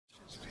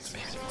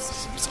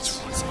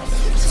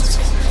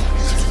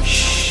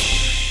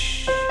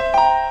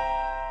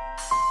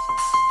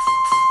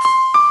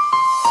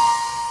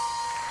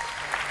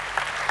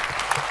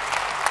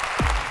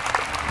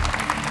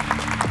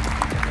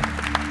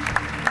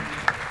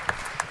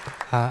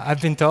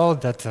I've been told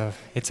that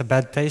it's a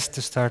bad taste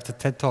to start a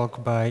TED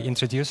Talk by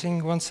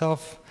introducing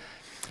oneself,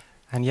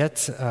 and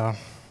yet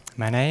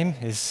my name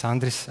is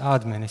Sandris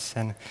Ādminis,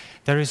 and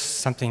there is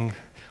something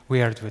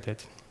weird with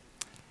it.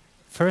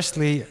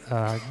 Firstly,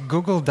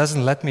 Google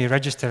doesn't let me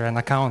register an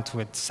account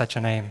with such a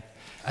name.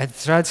 I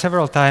tried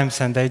several times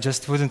and they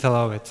just wouldn't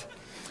allow it.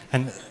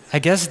 And I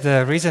guess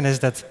the reason is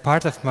that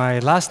part of my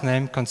last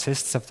name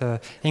consists of the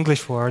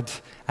English word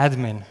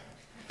admin.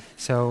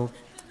 So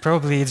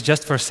probably it's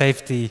just for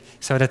safety,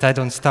 so that I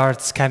don't start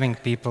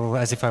scamming people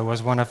as if I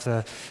was one of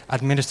the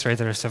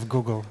administrators of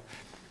Google.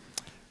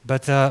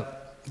 But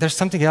there's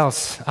something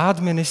else.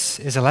 Ādminis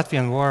is a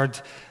Latvian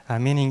word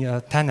meaning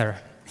a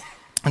tanner.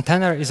 A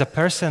tanner is a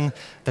person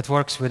that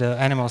works with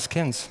animal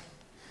skins.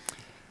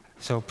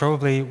 So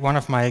probably one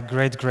of my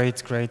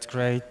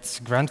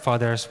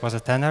great-great-great-great-grandfathers was a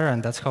tanner,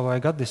 and that's how I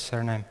got this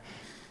surname.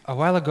 A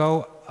while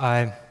ago,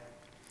 I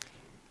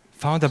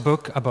found a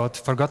book about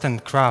forgotten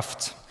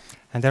crafts,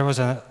 and there was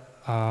a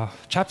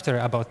chapter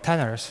about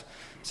tanners.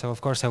 So of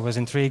course I was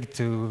intrigued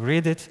to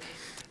read it,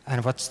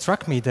 and what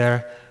struck me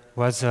there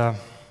was a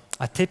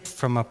tip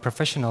from a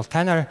professional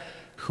tanner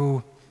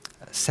who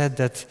said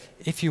that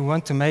if you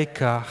want to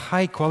make a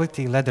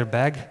high-quality leather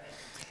bag,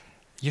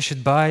 you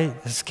should buy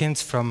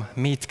skins from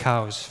meat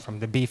cows, from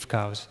the beef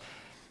cows.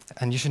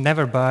 And you should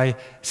never buy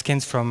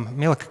skins from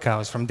milk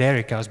cows, from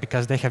dairy cows,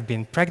 because they have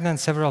been pregnant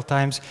several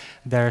times.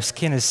 Their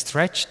skin is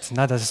stretched,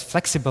 not as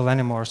flexible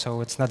anymore,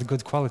 so it's not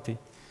good quality.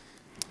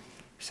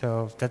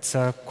 So that's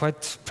a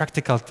quite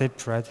practical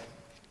tip, right?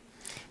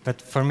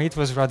 But for me, it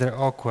was rather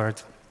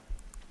awkward.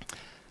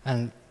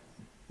 And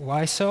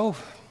why so?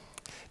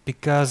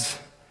 Because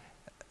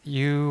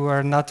you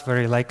are not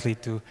very likely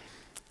to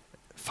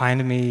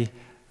find me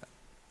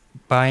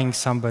buying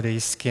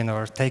somebody's skin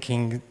or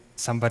taking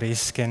somebody's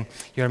skin.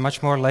 You're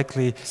much more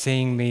likely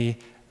seeing me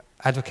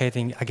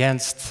advocating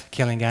against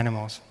killing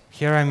animals.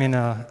 Here I'm in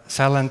a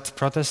silent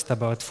protest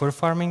about fur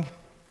farming,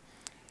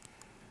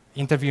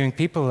 interviewing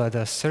people at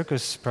a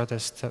circus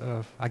protest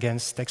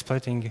against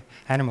exploiting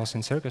animals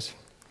in circus.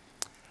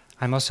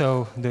 I'm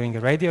also doing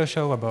a radio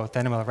show about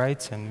animal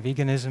rights and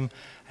veganism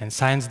and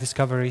science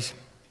discoveries.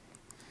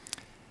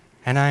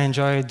 And I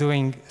enjoy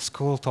doing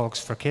school talks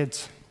for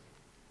kids.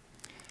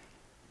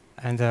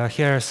 And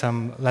here are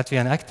some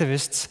Latvian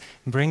activists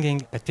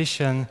bringing a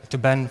petition to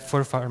ban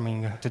fur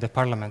farming to the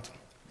parliament.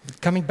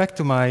 Coming back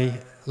to my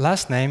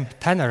last name,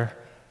 Tanner,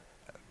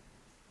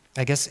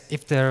 I guess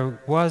if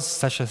there was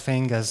such a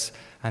thing as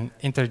an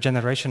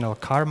intergenerational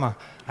karma,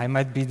 I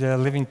might be the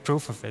living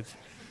proof of it.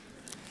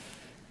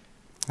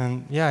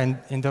 And yeah,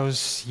 in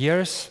those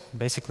years,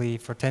 basically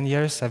for 10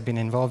 years, I've been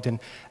involved in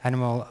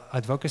animal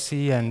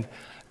advocacy and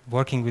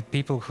working with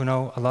people who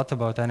know a lot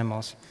about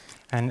animals.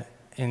 And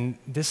in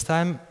this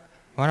time,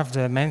 one of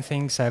the main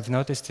things I've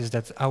noticed is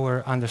that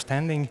our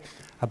understanding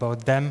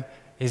about them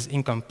is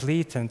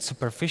incomplete and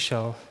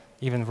superficial,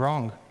 even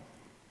wrong.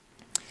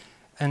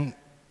 And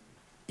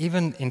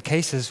even in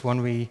cases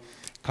when we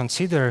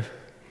consider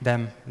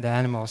them, the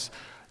animals,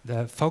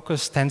 the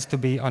focus tends to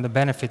be on the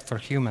benefit for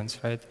humans,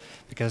 right?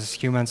 Because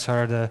humans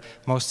are the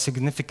most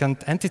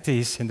significant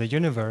entities in the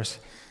universe.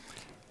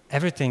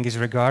 Everything is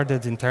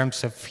regarded in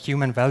terms of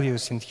human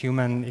values and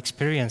human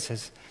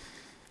experiences.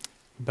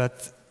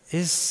 But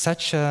is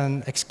such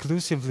an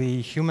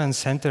exclusively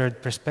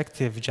human-centered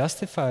perspective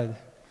justified?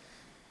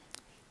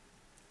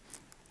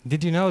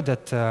 Did you know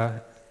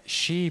that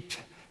sheep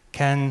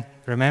can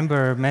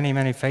remember many,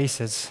 many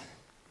faces?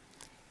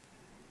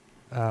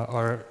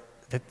 Or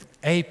that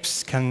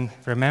apes can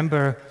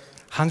remember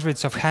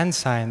hundreds of hand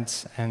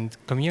signs and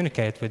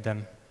communicate with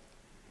them?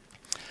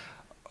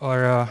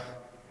 Or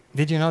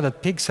did you know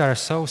that pigs are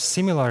so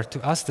similar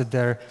to us that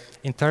their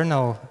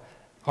internal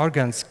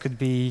organs could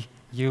be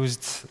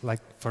used like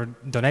for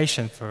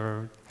donation,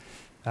 for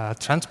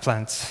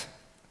transplants?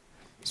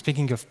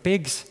 Speaking of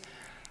pigs,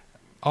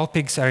 all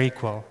pigs are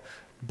equal,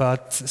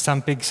 but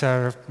some pigs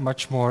are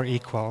much more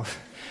equal.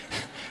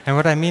 And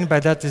what I mean by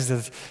that is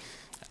that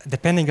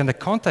depending on the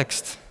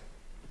context,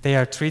 they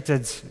are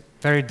treated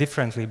very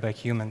differently by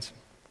humans.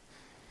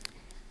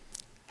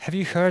 Have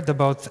you heard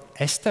about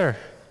Esther,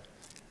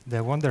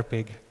 the wonder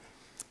pig?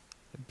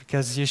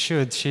 Because you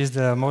should. She's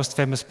the most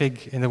famous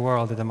pig in the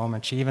world at the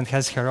moment. She even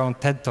has her own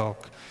TED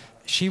Talk.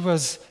 She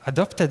was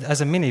adopted as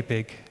a mini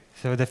pig.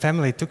 So the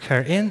family took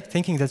her in,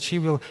 thinking that she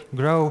will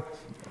grow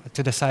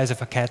to the size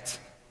of a cat.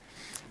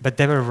 But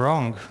they were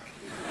wrong.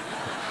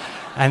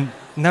 And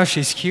now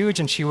she's huge,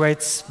 and she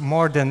weighs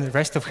more than the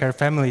rest of her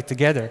family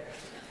together.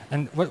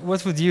 And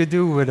what would you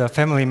do with a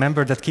family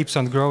member that keeps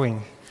on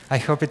growing? I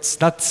hope it's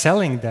not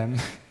selling them.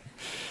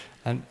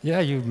 And yeah,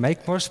 you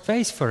make more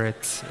space for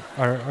it,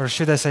 or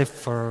should I say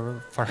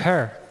for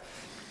her.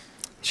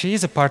 She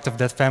is a part of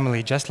that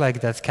family, just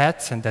like that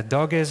cat and that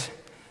dog is.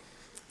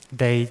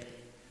 They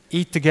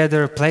eat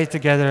together, play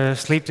together,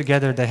 sleep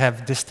together, they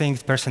have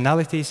distinct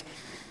personalities.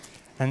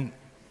 And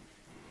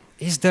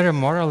is there a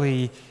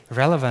morally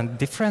relevant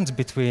difference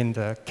between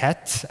the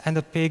cat and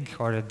the pig,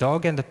 or the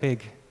dog and the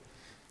pig?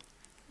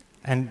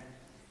 And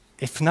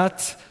if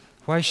not,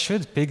 Why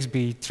should pigs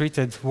be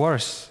treated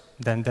worse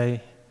than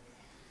they?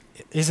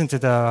 Isn't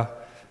it a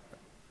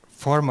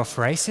form of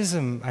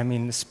racism? I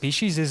mean,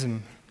 speciesism?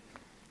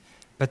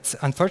 But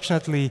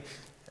unfortunately,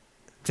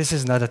 this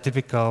is not a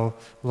typical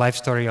life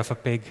story of a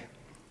pig.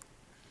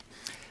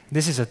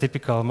 This is a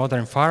typical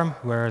modern farm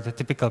where the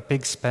typical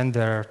pigs spend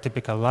their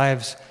typical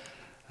lives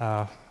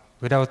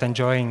without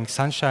enjoying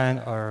sunshine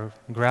or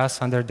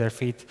grass under their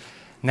feet,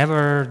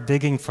 never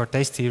digging for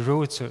tasty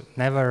roots, or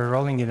never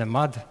rolling in the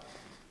mud.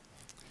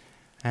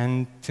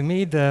 And to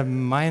me, the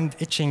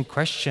mind-itching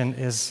question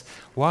is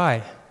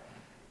why?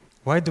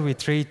 Why do we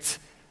treat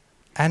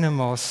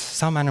animals,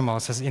 some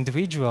animals, as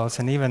individuals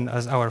and even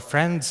as our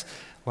friends,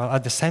 while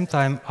at the same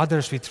time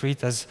others we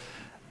treat as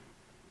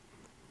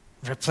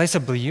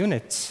replaceable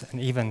units and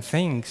even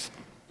things?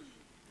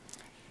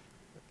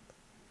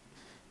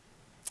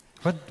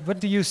 What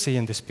do you see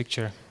in this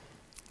picture?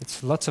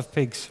 It's lots of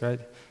pigs, right?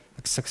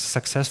 A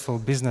successful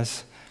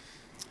business.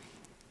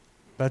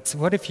 But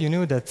what if you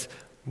knew that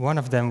one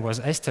of them was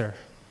Esther,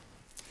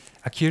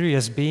 a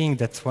curious being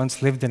that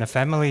once lived in a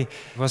family,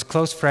 was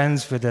close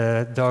friends with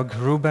the dog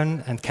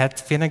Reuben and cat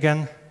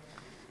Finnegan?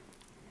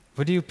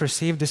 Would you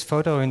perceive this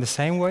photo in the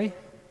same way?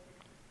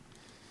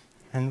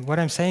 And what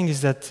I'm saying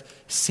is that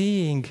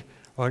seeing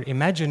or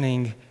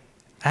imagining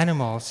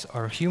animals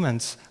or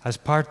humans as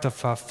part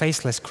of a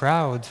faceless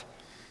crowd,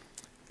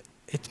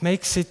 it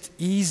makes it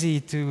easy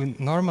to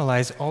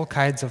normalize all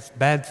kinds of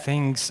bad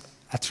things,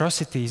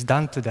 atrocities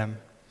done to them,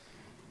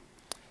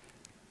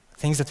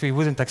 things that we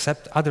wouldn't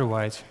accept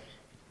otherwise.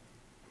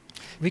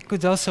 We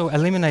could also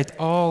eliminate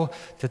all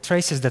the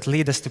traces that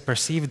lead us to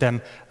perceive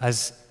them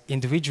as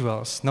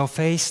individuals. No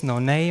face, no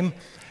name,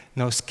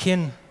 no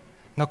skin,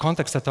 no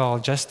context at all,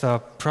 just a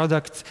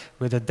product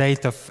with a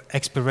date of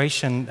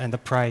expiration and a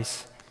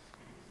price.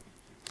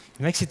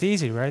 It makes it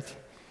easy, right?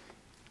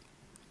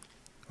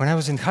 When I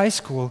was in high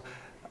school,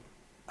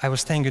 I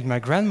was staying with my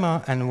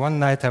grandma, and one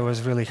night I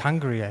was really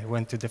hungry. I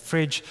went to the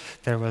fridge,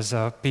 there was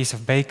a piece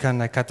of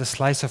bacon, I cut a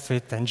slice of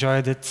it,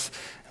 enjoyed it,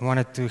 I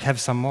wanted to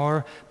have some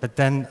more, but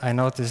then I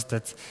noticed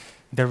that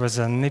there was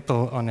a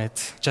nipple on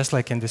it, just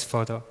like in this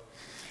photo.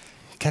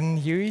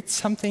 Can you eat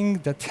something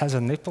that has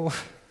a nipple?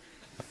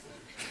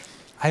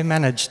 I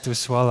managed to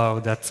swallow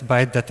that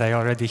bite that I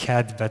already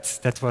had, but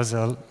that was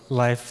a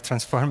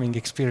life-transforming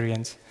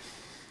experience.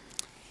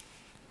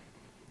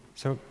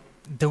 So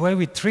the way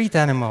we treat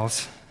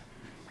animals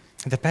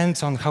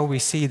depends on how we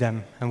see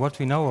them and what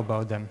we know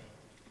about them.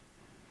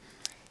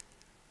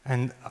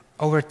 And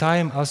over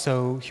time,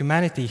 also,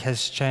 humanity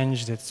has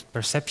changed its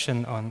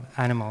perception on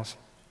animals.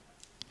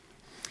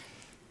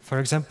 For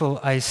example,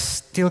 I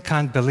still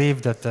can't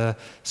believe that the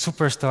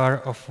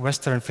superstar of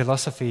Western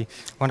philosophy,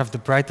 one of the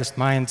brightest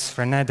minds,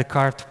 René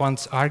Descartes,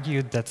 once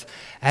argued that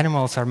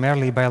animals are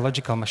merely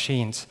biological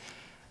machines,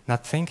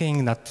 not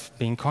thinking, not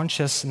being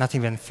conscious, not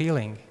even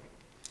feeling.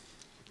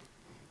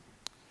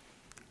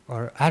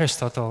 Or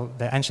Aristotle,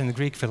 the ancient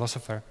Greek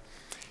philosopher,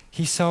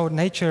 he saw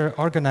nature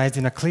organized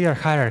in a clear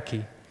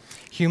hierarchy,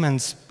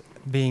 humans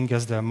being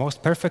as the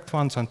most perfect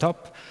ones on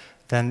top,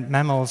 then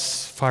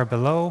mammals far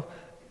below,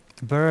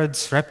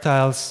 birds,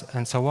 reptiles,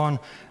 and so on.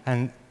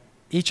 And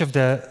each of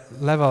the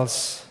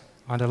levels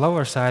on the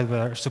lower side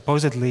were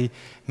supposedly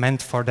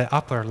meant for the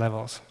upper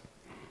levels.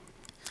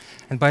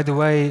 And by the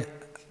way,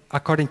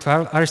 according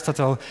to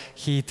Aristotle,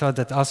 he thought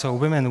that also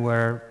women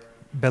were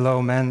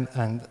below men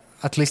and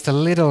at least a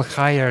little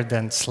higher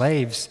than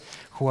slaves,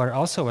 who are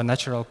also a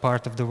natural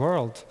part of the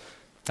world,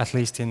 at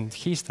least in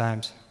his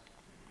times.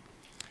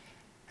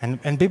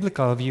 And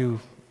biblical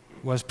view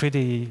was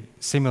pretty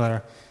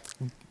similar.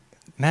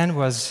 Man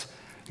was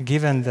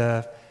given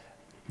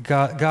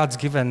God's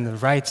given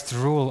right to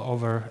rule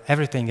over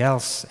everything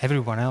else,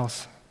 everyone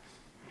else.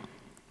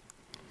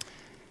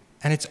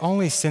 And it's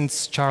only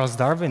since Charles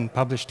Darwin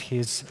published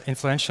his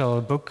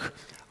influential book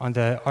on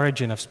the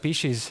origin of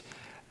species,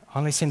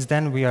 only since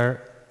then we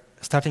are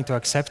starting to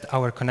accept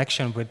our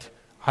connection with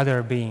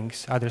other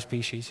beings, other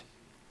species.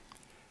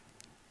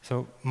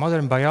 So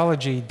modern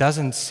biology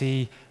doesn't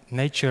see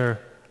nature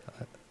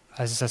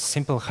as a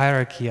simple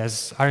hierarchy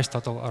as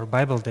Aristotle or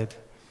Bible did.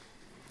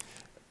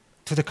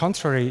 To the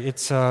contrary,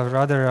 it's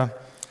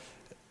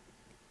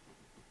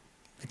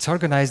it's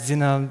organized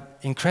in an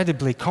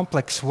incredibly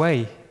complex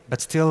way,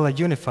 but still a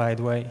unified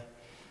way.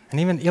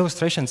 And even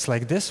illustrations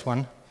like this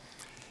one,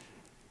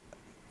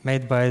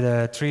 made by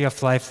the Tree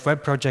of Life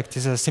web project,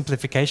 is a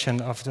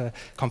simplification of the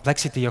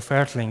complexity of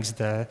Earthlings,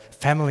 the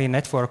family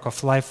network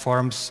of life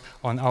forms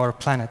on our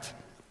planet.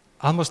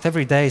 Almost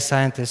every day,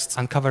 scientists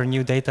uncover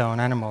new data on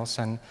animals,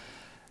 and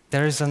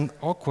there is an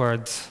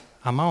awkward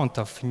amount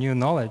of new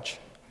knowledge.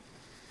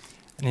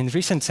 And in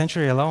recent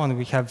century alone,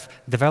 we have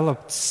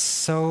developed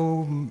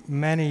so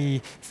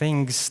many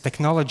things,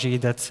 technology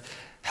that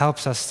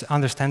helps us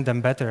understand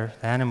them better,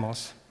 the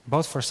animals,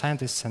 both for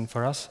scientists and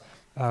for us.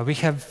 We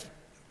have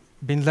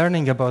been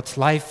learning about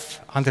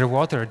life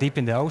underwater, deep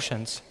in the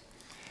oceans.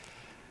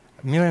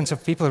 Millions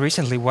of people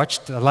recently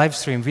watched a live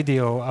stream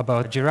video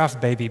about a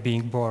giraffe baby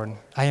being born.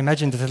 I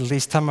imagine that at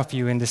least some of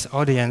you in this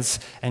audience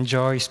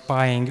enjoy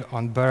spying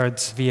on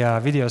birds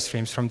via video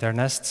streams from their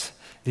nests.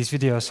 These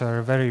videos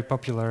are very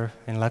popular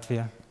in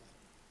Latvia.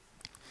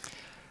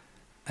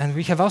 And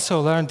we have also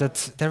learned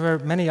that there were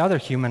many other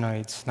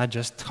humanoids, not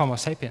just Homo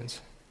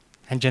sapiens.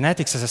 And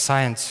genetics as a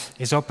science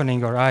is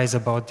opening our eyes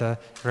about the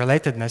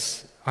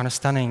relatedness on a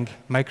stunning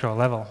micro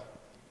level.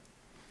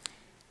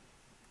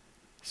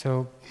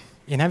 So,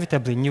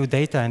 inevitably, new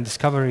data and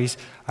discoveries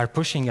are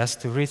pushing us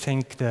to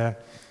rethink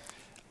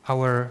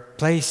our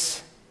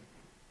place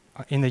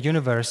in the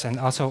universe and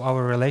also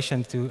our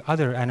relation to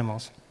other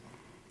animals.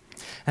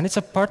 And it's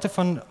a part of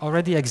an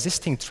already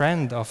existing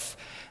trend of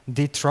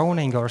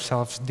dethroning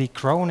ourselves,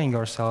 decroning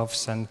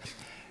ourselves, and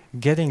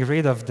getting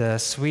rid of the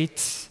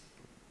sweet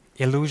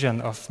illusion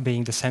of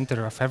being the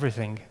center of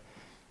everything.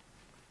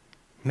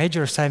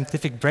 Major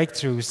scientific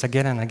breakthroughs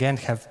again and again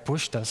have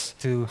pushed us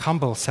to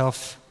humble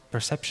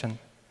self-perception.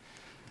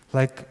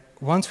 Like,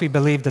 once we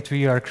believed that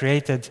we are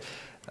created,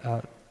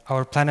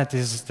 our planet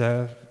is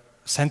the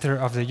center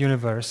of the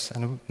universe,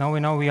 and now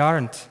we know we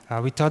aren't.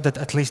 We thought that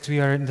at least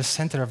we are in the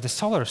center of the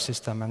solar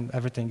system and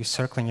everything is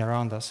circling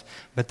around us,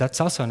 but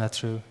that's also not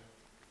true.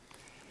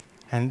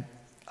 And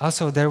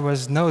also there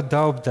was no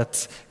doubt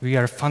that we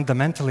are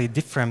fundamentally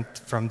different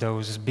from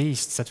those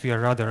beasts, that we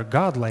are rather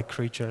godlike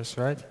creatures,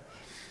 right?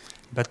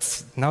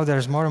 But now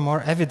there's more and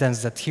more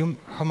evidence that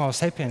Homo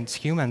sapiens,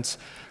 humans,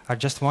 are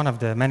just one of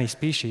the many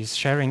species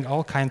sharing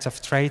all kinds of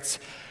traits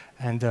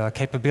and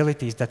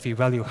capabilities that we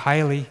value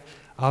highly,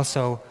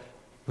 also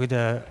with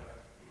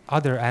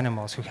other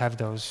animals who have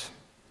those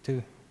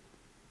too.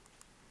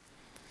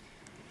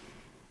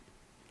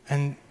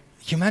 And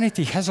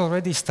humanity has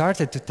already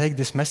started to take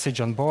this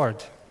message on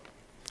board.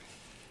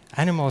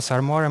 Animals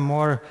are more and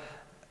more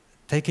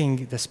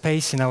taking the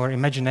space in our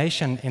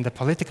imagination, in the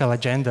political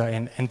agenda,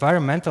 in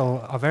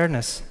environmental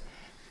awareness.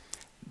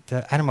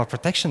 The animal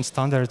protection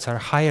standards are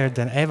higher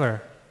than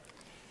ever.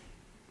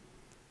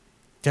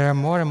 There are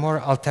more and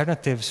more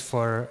alternatives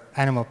for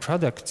animal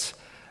products,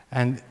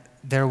 and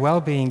their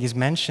well-being is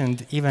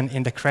mentioned even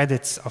in the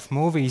credits of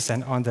movies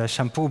and on the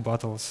shampoo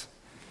bottles.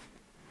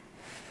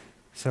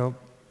 So,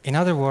 in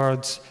other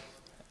words,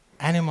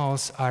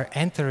 animals are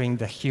entering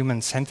the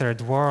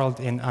human-centered world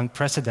in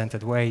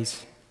unprecedented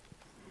ways.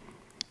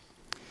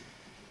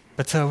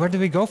 But where do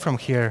we go from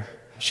here?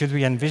 Should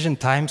we envision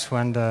times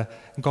when the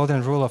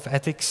golden rule of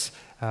ethics,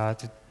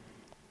 to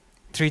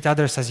treat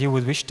others as you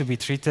would wish to be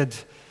treated,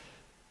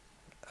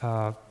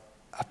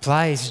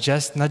 applies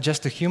not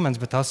just to humans,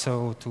 but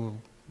also to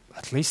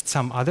at least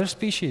some other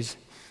species?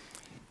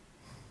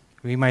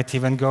 We might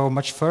even go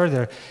much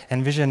further,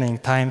 envisioning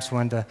times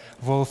when the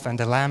wolf and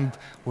the lamb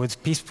would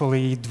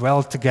peacefully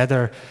dwell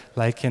together,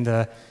 like in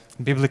the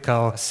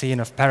biblical scene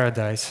of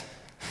paradise.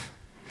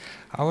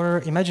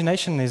 Our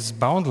imagination is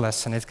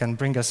boundless, and it can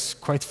bring us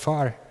quite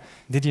far.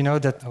 Did you know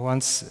that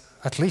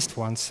at least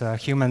once,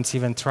 humans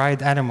even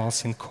tried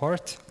animals in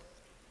court?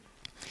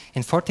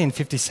 In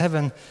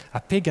 1457, a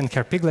pig and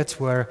her piglets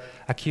were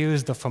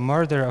accused of a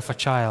murder of a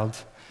child.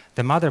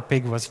 The mother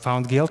pig was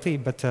found guilty,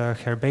 but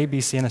her baby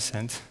is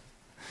innocent.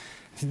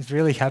 It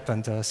really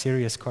happened, a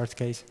serious court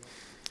case.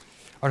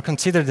 Or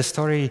consider the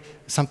story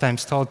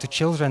sometimes told to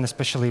children,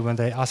 especially when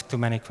they ask too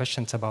many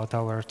questions about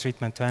our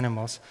treatment to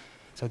animals.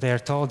 So they are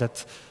told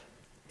that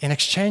in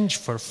exchange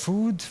for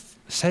food,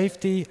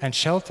 safety, and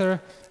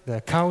shelter,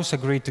 the cows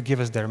agreed to give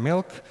us their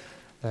milk,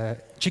 the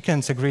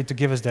chickens agreed to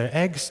give us their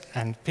eggs,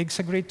 and pigs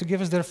agreed to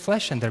give us their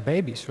flesh and their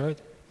babies, right?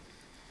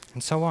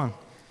 And so on.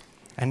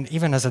 And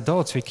even as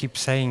adults, we keep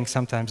saying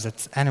sometimes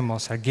that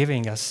animals are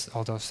giving us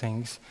all those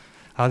things,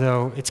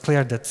 although it's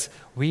clear that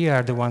we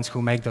are the ones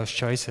who make those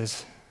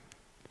choices.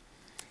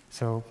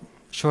 So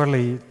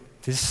surely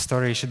this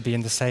story should be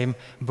in the same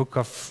book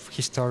of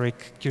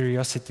historic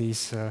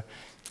curiosities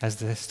as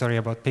the story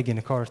about pig in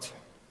the court.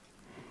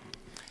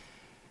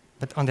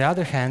 But on the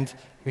other hand,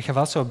 we have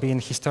also been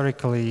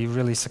historically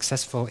really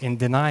successful in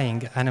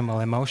denying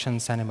animal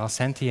emotions, animal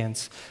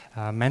sentience,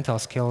 mental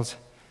skills.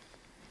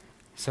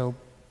 So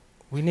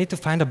we need to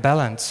find a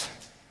balance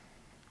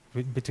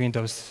between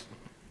those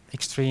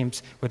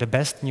extremes with the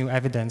best new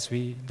evidence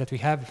that we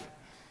have.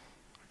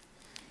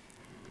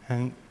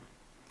 And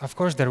of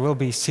course, there will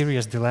be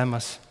serious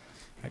dilemmas.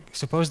 Like,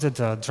 suppose that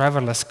a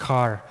driverless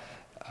car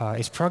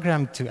is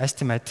programmed to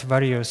estimate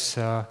various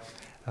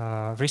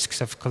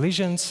risks of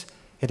collisions.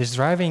 It is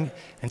driving,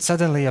 and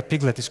suddenly a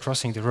piglet is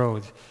crossing the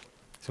road.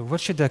 So what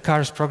should the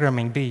car's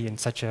programming be in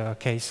such a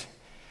case?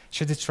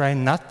 Should it try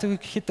not to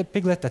hit the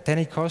piglet at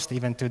any cost,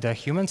 even to the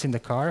humans in the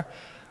car?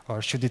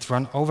 Or should it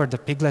run over the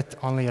piglet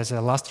only as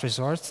a last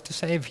resort to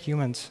save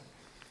humans?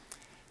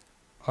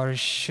 Or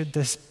should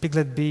this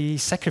piglet be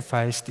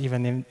sacrificed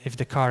even if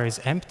the car is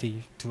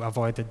empty to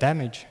avoid the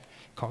damage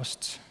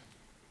costs?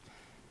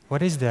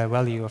 What is the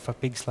value of a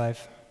pig's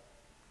life?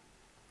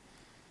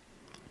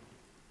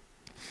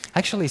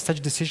 Actually, such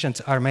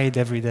decisions are made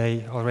every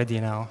day already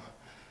now,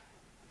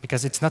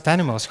 because it's not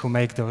animals who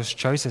make those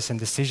choices and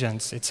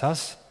decisions, it's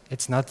us.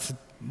 It's not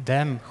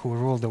them who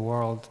rule the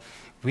world.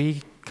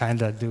 We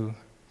kind of do.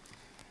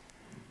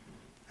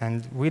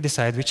 And we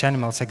decide which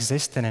animals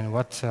exist and in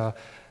what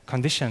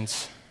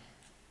conditions.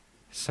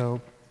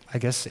 So I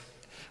guess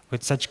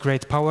with such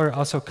great power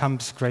also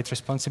comes great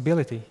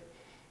responsibility.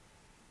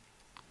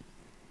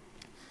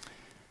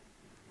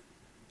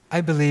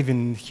 I believe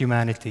in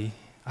humanity.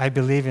 I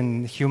believe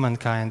in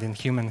humankind, in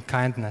human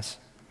kindness.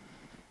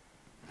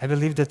 I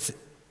believe that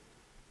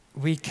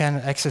we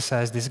can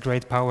exercise this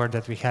great power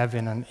that we have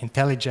in an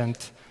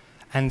intelligent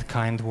and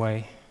kind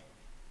way.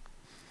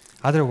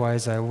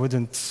 Otherwise, I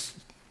wouldn't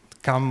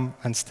come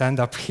and stand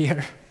up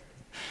here.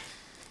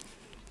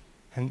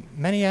 And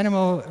many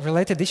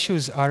animal-related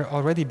issues are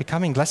already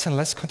becoming less and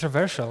less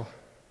controversial.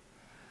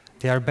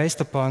 They are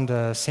based upon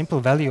the simple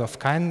value of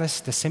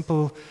kindness, the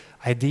simple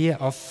idea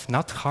of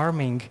not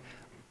harming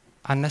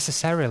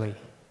unnecessarily.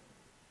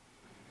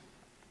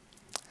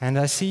 And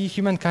I see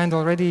humankind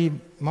already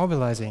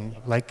mobilizing.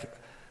 Like,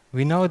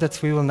 we know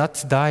that we will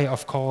not die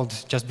of cold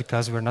just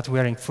because we're not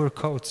wearing fur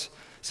coats.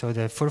 So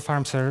the fur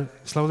farms are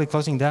slowly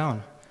closing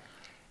down.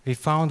 We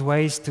found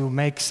ways to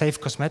make safe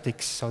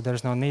cosmetics, so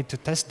there's no need to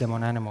test them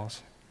on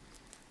animals.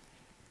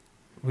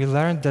 We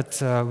learned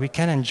that we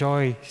can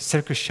enjoy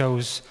circus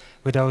shows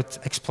without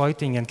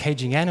exploiting and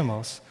caging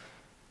animals.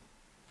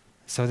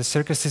 So the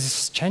circus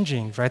is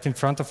changing right in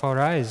front of our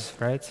eyes,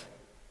 right?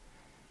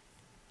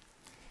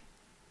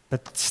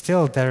 But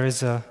still, there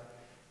is a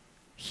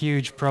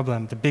huge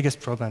problem, the biggest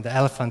problem, the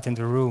elephant in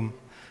the room,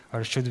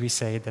 or should we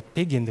say, the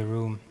pig in the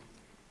room.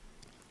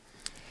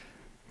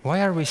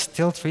 Why are we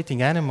still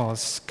treating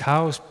animals,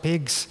 cows,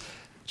 pigs,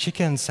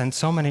 chickens, and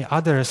so many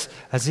others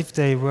as if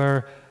they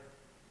were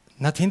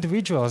not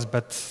individuals,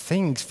 but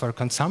things for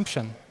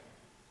consumption?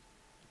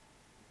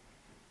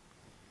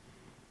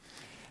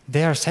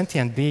 They are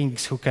sentient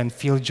beings who can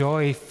feel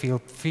joy, feel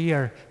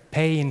fear,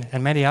 pain,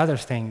 and many other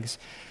things.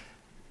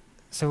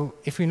 So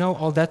if we know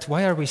all that,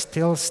 why are we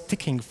still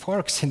sticking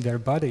forks in their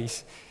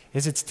bodies?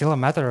 Is it still a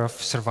matter of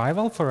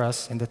survival for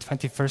us in the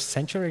 21st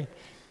century?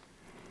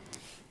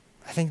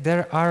 I think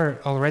there are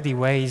already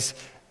ways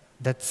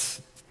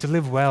to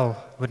live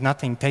well with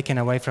nothing taken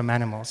away from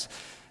animals.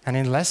 And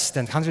in less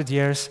than 100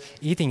 years,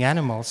 eating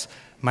animals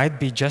might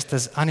be just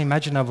as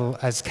unimaginable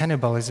as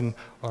cannibalism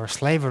or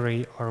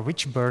slavery or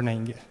witch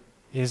burning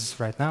is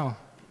right now.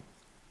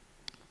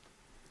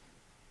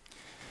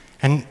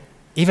 And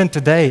even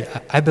today,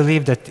 I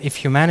believe that if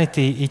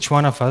humanity, each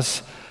one of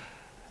us,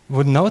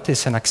 would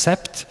notice and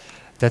accept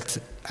that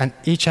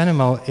each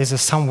animal is a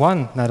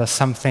someone, not a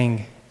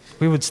something,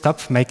 we would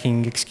stop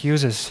making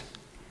excuses.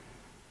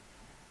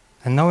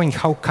 And knowing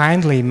how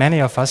kindly many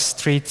of us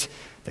treat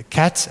the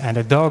cats and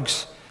the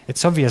dogs,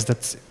 it's obvious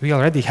that we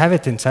already have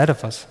it inside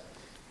of us.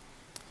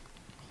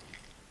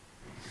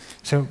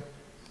 So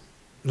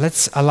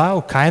let's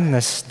allow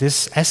kindness,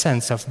 this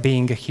essence of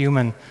being a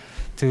human,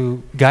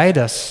 to guide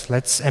us.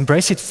 Let's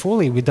embrace it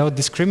fully without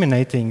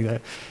discriminating.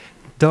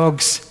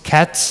 Dogs,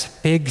 cats,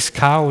 pigs,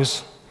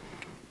 cows.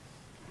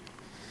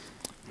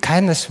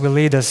 Kindness will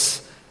lead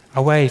us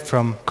away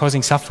from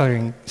causing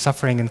suffering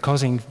and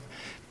causing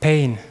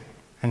pain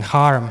and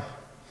harm,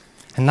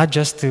 and not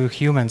just to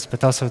humans,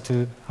 but also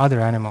to other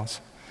animals.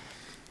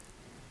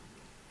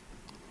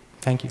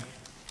 Thank you.